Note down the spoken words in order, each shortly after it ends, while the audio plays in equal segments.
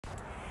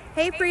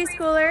Hey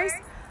preschoolers!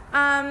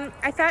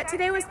 I thought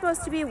today was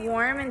supposed to be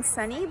warm and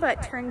sunny,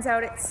 but turns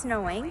out it's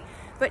snowing.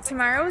 But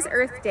tomorrow is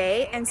Earth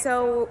Day, and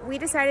so we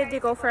decided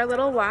to go for a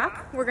little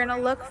walk. We're gonna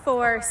look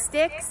for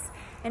sticks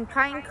and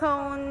pine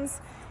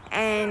cones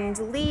and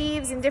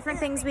leaves and different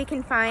things we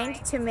can find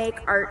to make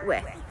art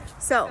with.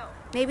 So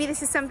maybe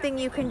this is something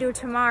you can do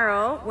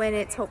tomorrow when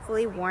it's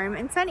hopefully warm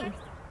and sunny.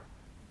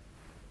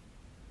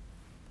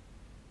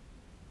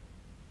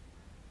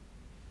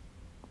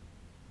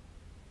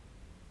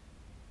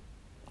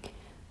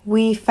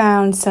 We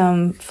found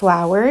some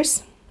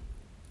flowers.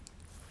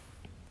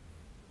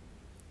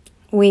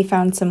 We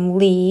found some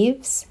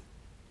leaves.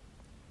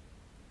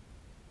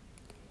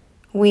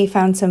 We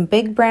found some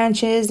big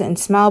branches and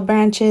small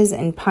branches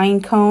and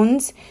pine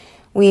cones.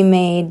 We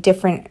made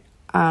different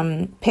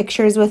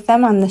pictures with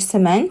them on the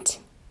cement.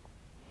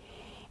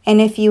 And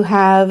if you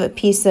have a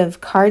piece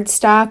of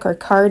cardstock or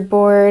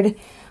cardboard,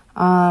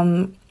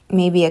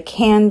 maybe a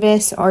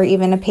canvas or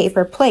even a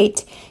paper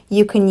plate,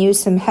 you can use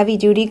some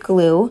heavy-duty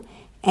glue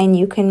and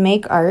you can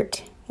make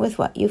art with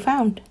what you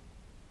found.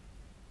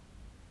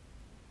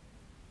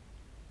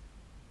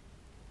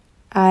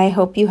 I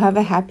hope you have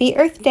a happy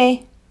Earth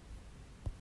Day.